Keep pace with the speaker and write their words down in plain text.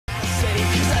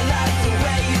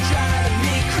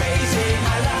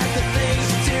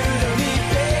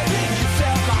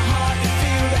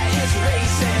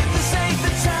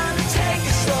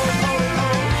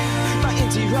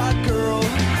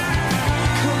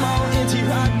indie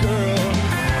rock girl.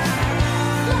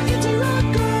 Like indie rock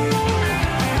girl.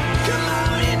 Come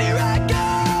on, indie rock girl.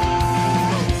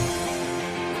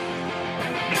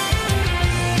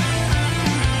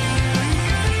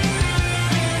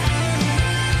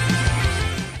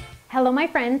 Hello, my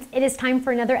friends. It is time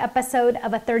for another episode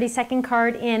of a 30-second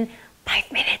card in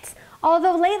 5 minutes.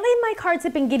 Although lately my cards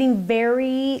have been getting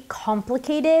very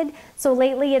complicated, so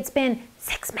lately it's been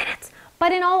 6 minutes.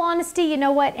 But in all honesty, you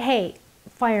know what? Hey,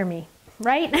 fire me,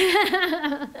 right?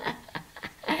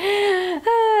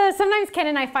 Sometimes Ken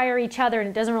and I fire each other and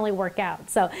it doesn't really work out.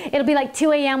 So it'll be like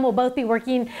 2 a.m. we'll both be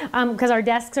working because our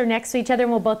desks are next to each other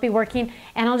and we'll both be working.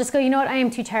 And I'll just go, you know what, I am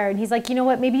too tired. And he's like, you know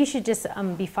what, maybe you should just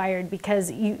be fired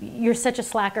because you're such a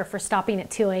slacker for stopping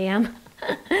at 2 a.m.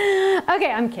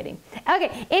 Okay, I'm kidding.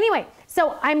 Okay, anyway,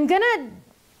 so I'm gonna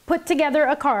put together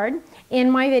a card in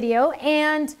my video,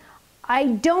 and I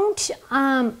don't,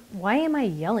 why am I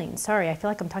yelling? Sorry, I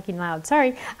feel like I'm talking loud,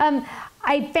 sorry.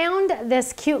 I found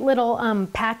this cute little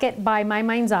packet by My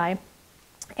Mind's Eye,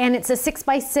 and it's a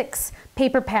 6x6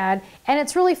 paper pad, and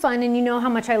it's really fun, and you know how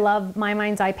much I love My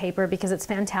Mind's Eye paper because it's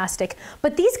fantastic.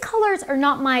 But these colors are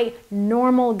not my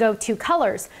normal go-to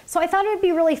colors, so I thought it would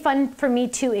be really fun for me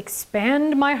to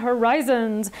expand my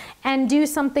horizons and do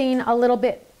something a little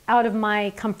bit out of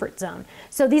my comfort zone.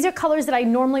 So these are colors that I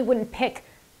normally wouldn't pick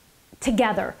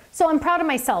together. So I'm proud of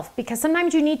myself because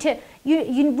sometimes you need to,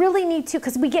 you really need to,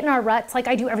 because we get in our ruts, like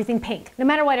I do everything pink. No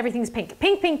matter what, everything's pink.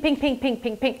 Pink, pink, pink, pink, pink,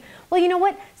 pink, pink. Well, you know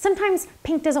what? Sometimes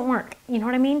pink doesn't work. You know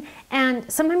what I mean? And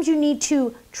sometimes you need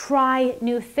to try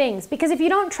new things, because if you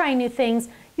don't try new things,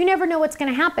 you never know what's going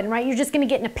to happen, right? You're just going to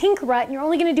get in a pink rut and you're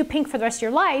only going to do pink for the rest of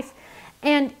your life.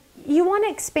 And you want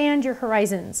to expand your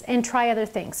horizons and try other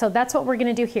things. So that's what we're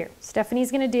going to do here.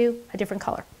 Stephanie's going to do a different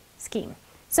color scheme.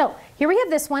 So here we have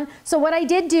this one. So what I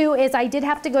did do is I did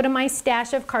have to go to my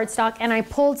stash of cardstock and I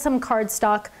pulled some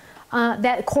cardstock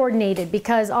that coordinated,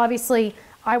 because obviously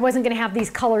I wasn't going to have these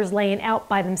colors laying out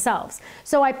by themselves.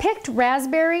 So I picked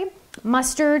raspberry,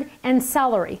 mustard, and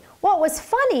celery. What was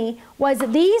funny was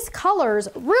these colors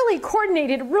really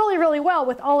coordinated really, really well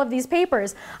with all of these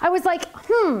papers. I was like,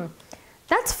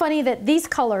 that's funny that these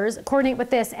colors coordinate with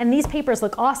this and these papers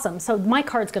look awesome. So my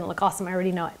card's going to look awesome. I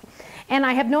already know it. And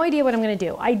I have no idea what I'm going to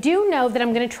do. I do know that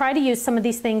I'm going to try to use some of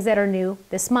these things that are new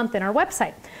this month in our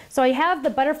website. So I have the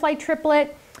butterfly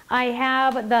triplet, I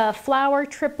have the flower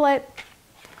triplet,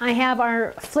 I have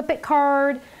our flip it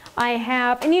card, I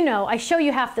have, and you know, I show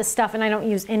you half this stuff and I don't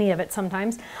use any of it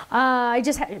sometimes. I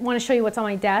just want to show you what's on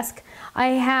my desk. I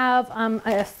have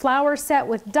a flower set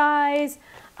with dies.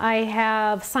 I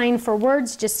have sign for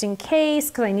words just in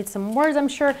case, because I need some words, I'm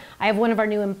sure. I have one of our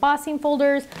new embossing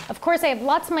folders. Of course, I have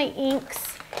lots of my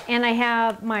inks, and I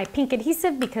have my pink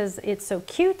adhesive because it's so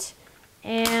cute.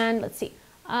 And let's see,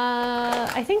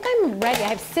 I think I'm ready. I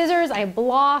have scissors, I have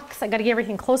blocks. I got to get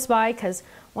everything close by, because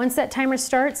once that timer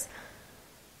starts,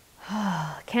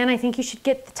 Ken, I think you should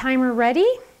get the timer ready,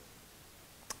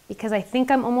 because I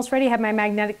think I'm almost ready. I have my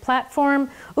magnetic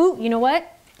platform. Ooh, you know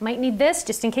what? Might need this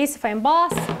just in case if I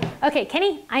emboss. Okay,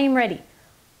 Kenny, I am ready.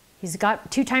 He's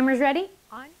got 2 timers ready.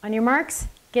 On your marks,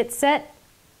 get set,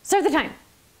 start the time.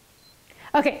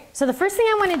 Okay, so the first thing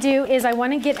I want to do is I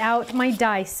want to get out my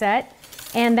die set,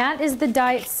 and that is the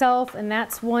die itself, and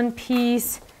that's one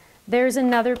piece. There's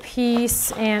another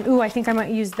piece, and ooh, I think I might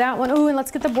use that one. Ooh, and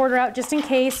let's get the border out just in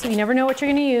case, so you never know what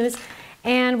you're going to use.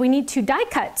 And we need to die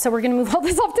cut, so we're going to move all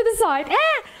this off to the side.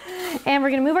 And we're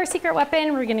going to move our secret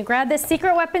weapon. We're going to grab this.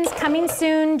 Secret weapon's coming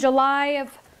soon, July of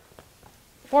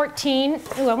 14.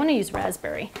 Ooh, I want to use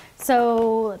raspberry.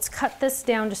 So let's cut this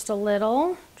down just a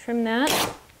little, trim that.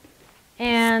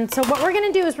 And so what we're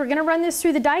going to do is we're going to run this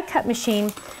through the die cut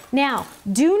machine. Now,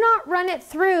 do not run it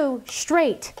through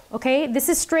straight, okay? This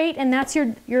is straight and that's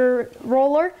your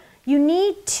roller. You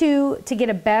need to get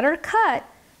a better cut,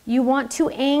 you want to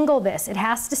angle this. It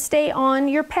has to stay on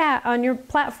your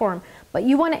platform, but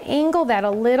you want to angle that a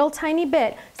little tiny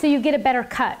bit so you get a better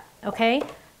cut, okay?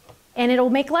 And it'll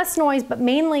make less noise, but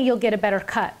mainly you'll get a better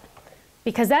cut,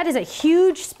 because that is a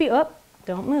huge speed, oh,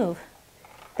 don't move.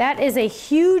 That is a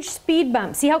huge speed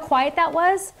bump. See how quiet that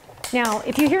was? Now,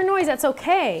 if you hear noise, that's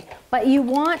okay, but you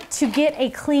want to get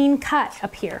a clean cut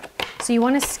up here. So you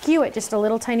want to skew it just a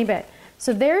little tiny bit.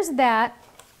 So there's that.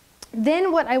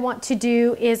 Then what I want to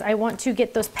do is I want to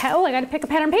get those, oh, I got to pick a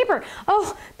pattern paper.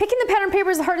 Oh, picking the pattern paper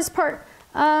is the hardest part.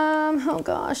 Oh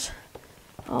gosh.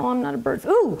 Oh, I'm not a bird.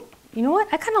 Ooh, you know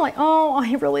what? I kind of like, oh,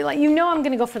 I really like, you know I'm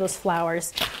going to go for those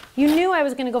flowers. You knew I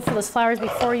was going to go for those flowers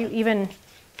before you even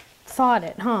thought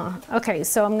it, huh? Okay,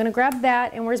 so I'm going to grab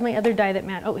that, and where's my other die that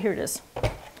Matt, oh, here it is.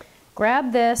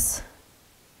 Grab this,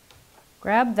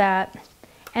 grab that,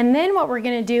 And then what we're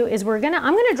gonna do is I'm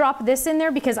gonna drop this in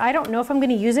there because I don't know if I'm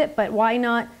gonna use it, but why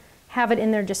not have it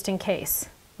in there just in case,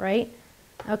 right?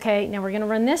 Okay, now we're gonna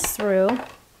run this through.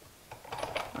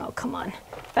 Oh, come on.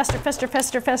 Faster, faster,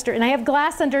 faster, faster. And I have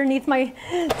glass underneath my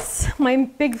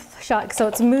big shot, so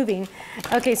it's moving.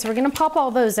 Okay, so we're gonna pop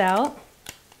all those out.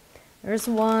 There's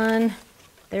one,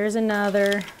 there's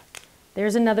another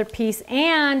piece,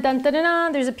 and dun, dun, dun,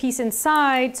 dun, there's a piece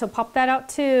inside, so pop that out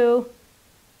too.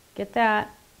 Get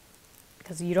that,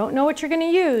 because you don't know what you're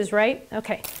gonna use, right?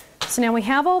 Okay, so now we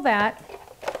have all that.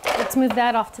 Let's move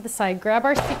that off to the side. Grab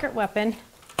our secret weapon.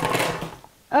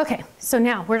 Okay, so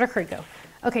now where'd our card go?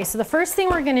 Okay, so the first thing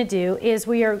we're gonna do is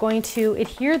we are going to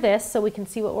adhere this so we can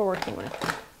see what we're working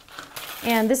with.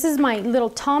 And this is my little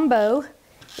Tombow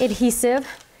adhesive.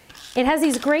 It has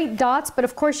these great dots, but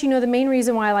of course you know the main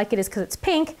reason why I like it is because it's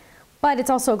pink, but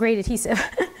it's also a great adhesive.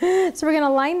 So we're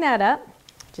gonna line that up,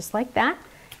 just like that.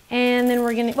 And then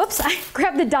we're gonna, whoops, I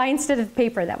grabbed the die instead of the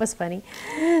paper, that was funny.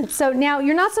 So now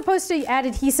you're not supposed to add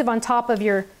adhesive on top of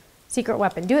your secret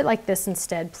weapon. Do it like this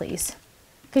instead, please.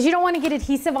 Because you don't want to get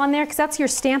adhesive on there because that's your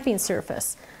stamping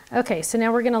surface. Okay, so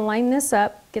now we're going to line this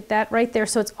up, get that right there.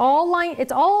 So it's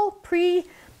all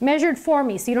pre-measured for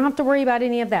me, so you don't have to worry about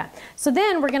any of that. So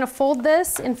then we're going to fold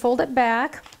this and fold it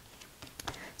back.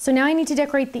 So now I need to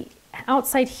decorate the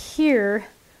outside here.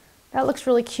 That looks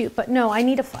really cute, but no, I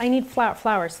need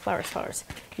flowers.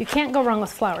 You can't go wrong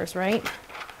with flowers, right?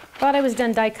 Thought I was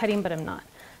done die cutting, but I'm not.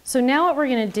 So now what we're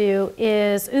going to do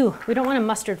is, ooh, we don't want a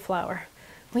mustard flower.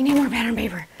 We need more pattern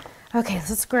paper. Okay,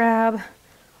 let's grab,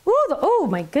 ooh, oh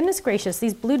my goodness gracious,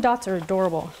 these blue dots are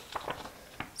adorable.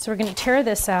 So we're gonna tear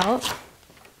this out.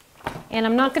 And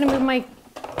I'm not gonna move my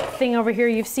thing over here.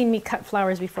 You've seen me cut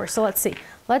flowers before, so let's see.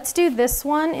 Let's do this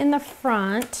one in the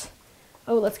front.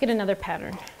 Oh, let's get another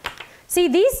pattern. See,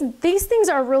 these things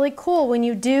are really cool when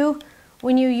you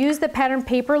use the pattern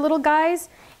paper, little guys.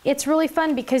 It's really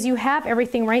fun because you have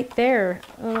everything right there.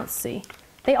 Oh, let's see.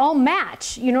 They all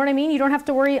match, you know what I mean? You don't have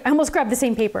to worry. I almost grabbed the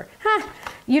same paper.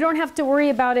 You don't have to worry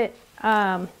about it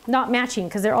not matching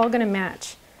because they're all gonna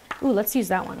match. Ooh, let's use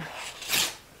that one.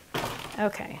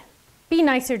 Okay, be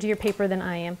nicer to your paper than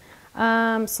I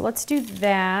am. So let's do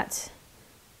that.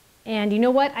 And you know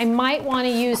what? I might wanna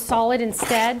use solid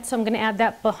instead, so I'm gonna add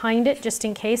that behind it just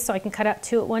in case so I can cut out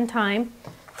two at one time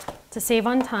to save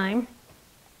on time.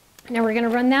 Now we're gonna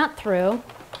run that through.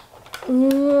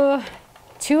 Ooh.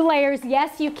 2 layers.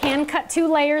 Yes, you can cut 2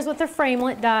 layers with a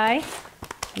framelit die.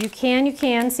 You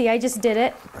can. See, I just did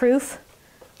it. Proof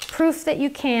that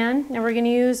you can. Now we're going to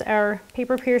use our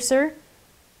paper piercer.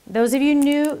 Those of you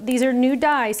new, these are new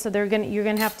dies, so you're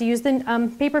going to have to use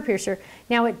the paper piercer.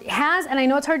 Now it has, and I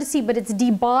know it's hard to see, but it's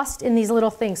debossed in these little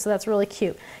things, so that's really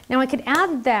cute. Now I could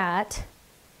add that,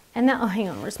 and that, oh, hang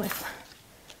on, where's my,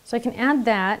 so I can add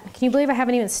that. Can you believe I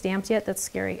haven't even stamped yet? That's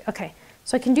scary. Okay.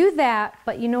 So I can do that,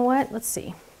 but you know what? Let's see.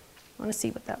 I want to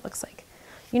see what that looks like.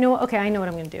 You know what? Okay, I know what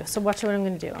I'm going to do. So watch what I'm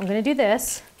going to do. I'm going to do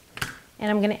this, and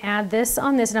I'm going to add this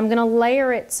on this, and I'm going to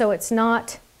layer it so it's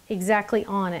not exactly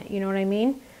on it. You know what I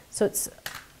mean? So it's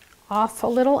off a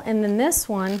little, and then this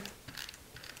one,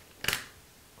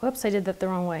 whoops, I did that the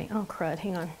wrong way. Oh, crud,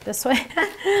 hang on. This way.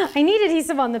 I need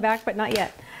adhesive on the back, but not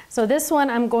yet. So this one,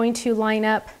 I'm going to line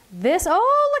up this.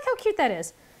 Oh, look how cute that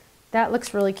is. That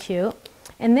looks really cute.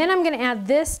 And then I'm going to add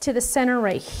this to the center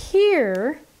right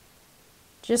here,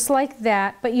 just like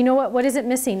that. But you know what? What is it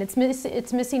missing? It's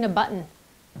missing a button.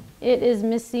 It is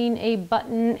missing a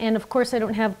button, and of course I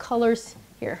don't have colors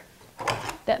here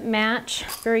that match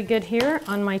very good here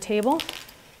on my table.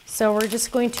 So we're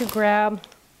just going to grab,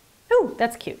 oh,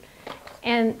 that's cute.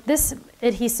 And this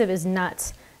adhesive is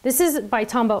nuts. This is by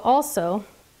Tombow also,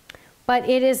 but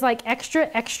it is like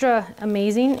extra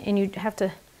amazing, and you have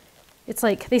to, it's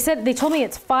like, they told me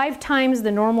it's 5 times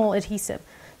the normal adhesive.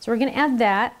 So we're gonna add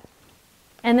that.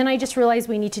 And then I just realized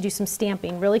we need to do some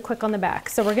stamping really quick on the back.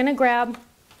 So we're gonna grab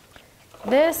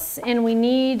this, and we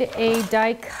need a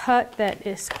die cut that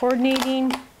is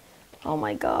coordinating. Oh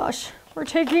my gosh, we're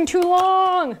taking too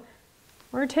long.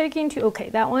 Okay,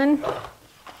 that one.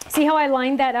 See how I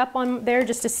lined that up on there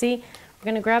just to see? We're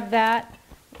gonna grab that.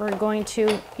 We're going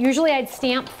to, usually I'd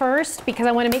stamp first because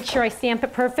I want to make sure I stamp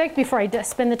it perfect before I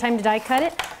spend the time to die cut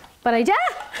it. But I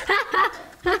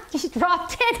just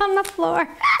dropped it on the floor.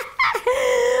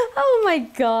 Oh my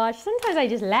gosh, sometimes I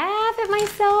just laugh at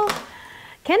myself.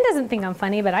 Ken doesn't think I'm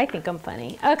funny, but I think I'm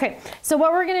funny. Okay, so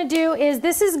what we're gonna do is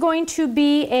this is going to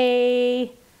be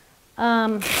a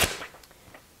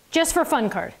just for fun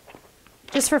card.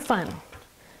 Just for fun.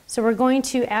 So we're going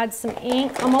to add some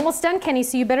ink. I'm almost done, Kenny,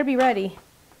 so you better be ready.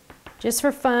 Just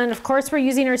for fun. Of course, we're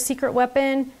using our secret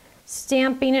weapon.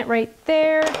 stamping it right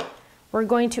there. We're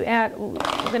going to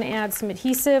add some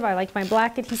adhesive. I like my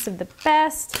black adhesive the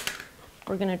best.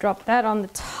 We're going to drop that on the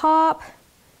top,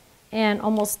 and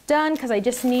almost done, because I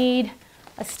just need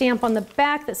a stamp on the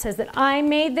back that says that I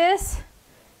made this.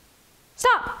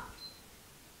 Stop!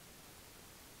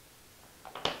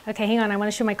 Okay, hang on, I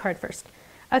want to show my card first.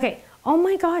 Okay, oh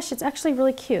my gosh, it's actually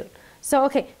really cute. So,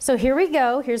 okay, so here we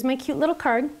go. Here's my cute little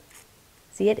card.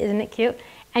 See it? Isn't it cute?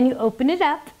 And you open it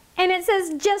up, and it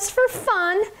says, just for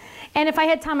fun. And if I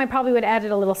had time, I probably would have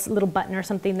added a little button or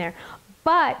something there.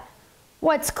 But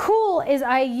what's cool is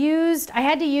I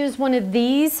had to use one of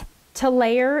these to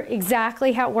layer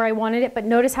exactly where I wanted it, but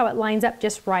notice how it lines up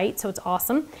just right, so it's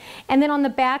awesome. And then on the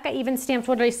back, I even stamped,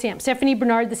 what did I stamp? Stephanie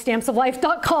Barnard,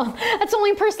 thestampsoflife.com. That's the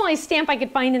only personalized stamp I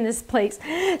could find in this place.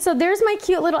 So there's my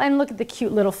cute little, and look at the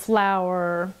cute little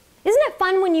flower. Isn't it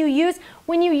fun when you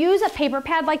use a paper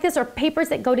pad like this, or papers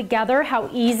that go together, how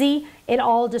easy it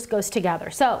all just goes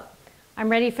together. So I'm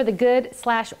ready for the good /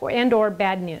 or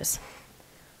bad news.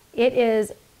 It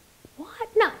is, what?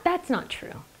 No, that's not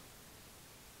true.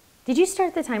 Did you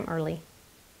start the time early?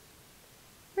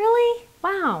 Really?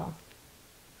 Wow.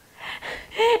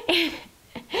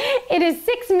 It is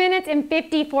 6 minutes and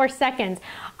 54 seconds.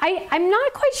 I'm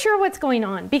not quite sure what's going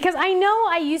on, because I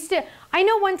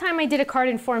know one time I did a card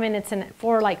in 4 minutes and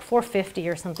for like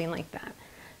 4:50 or something like that.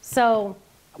 So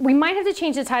we might have to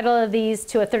change the title of these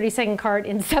to a 30-second card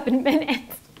in 7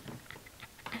 minutes.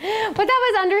 But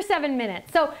that was under 7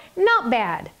 minutes. So not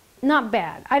bad, not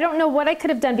bad. I don't know what I could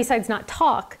have done besides not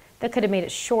talk that could have made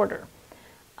it shorter.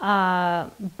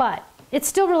 But it's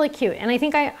still really cute. And I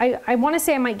think I want to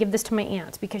say I might give this to my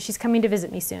aunt, because she's coming to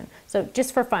visit me soon. So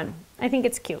just for fun, I think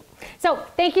it's cute. So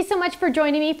thank you so much for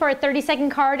joining me for a 30-second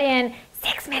card in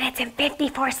 6 minutes and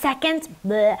 54 seconds.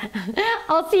 Blech.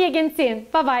 I'll see you again soon.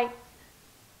 Bye-bye.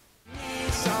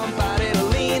 Somebody to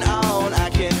lean on, I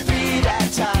can be that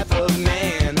type of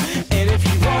man. And if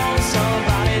you want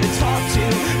somebody to talk to,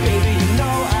 baby, you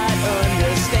know I'd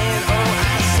understand. Oh,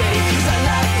 I say, 'cause I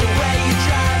like the way you're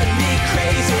driving me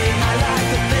crazy. I like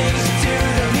the things you do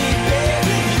to me,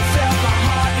 baby. You felt my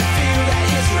heart and feel that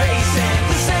it's racing.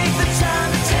 This ain't the time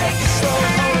to take it slow.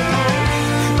 Oh,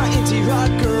 oh, my indie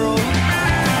rock girl.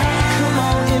 Come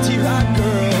on, indie rock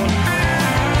girl.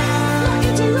 My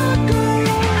indie rock girl.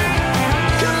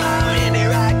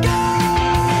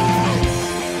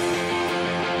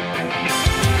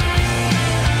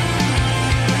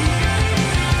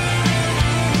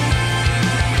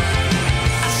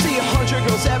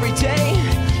 Every day,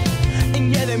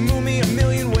 and yeah, they move me a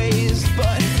million ways,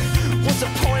 but what's the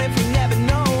point if we never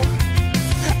know?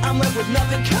 I'm left with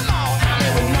nothing, come on.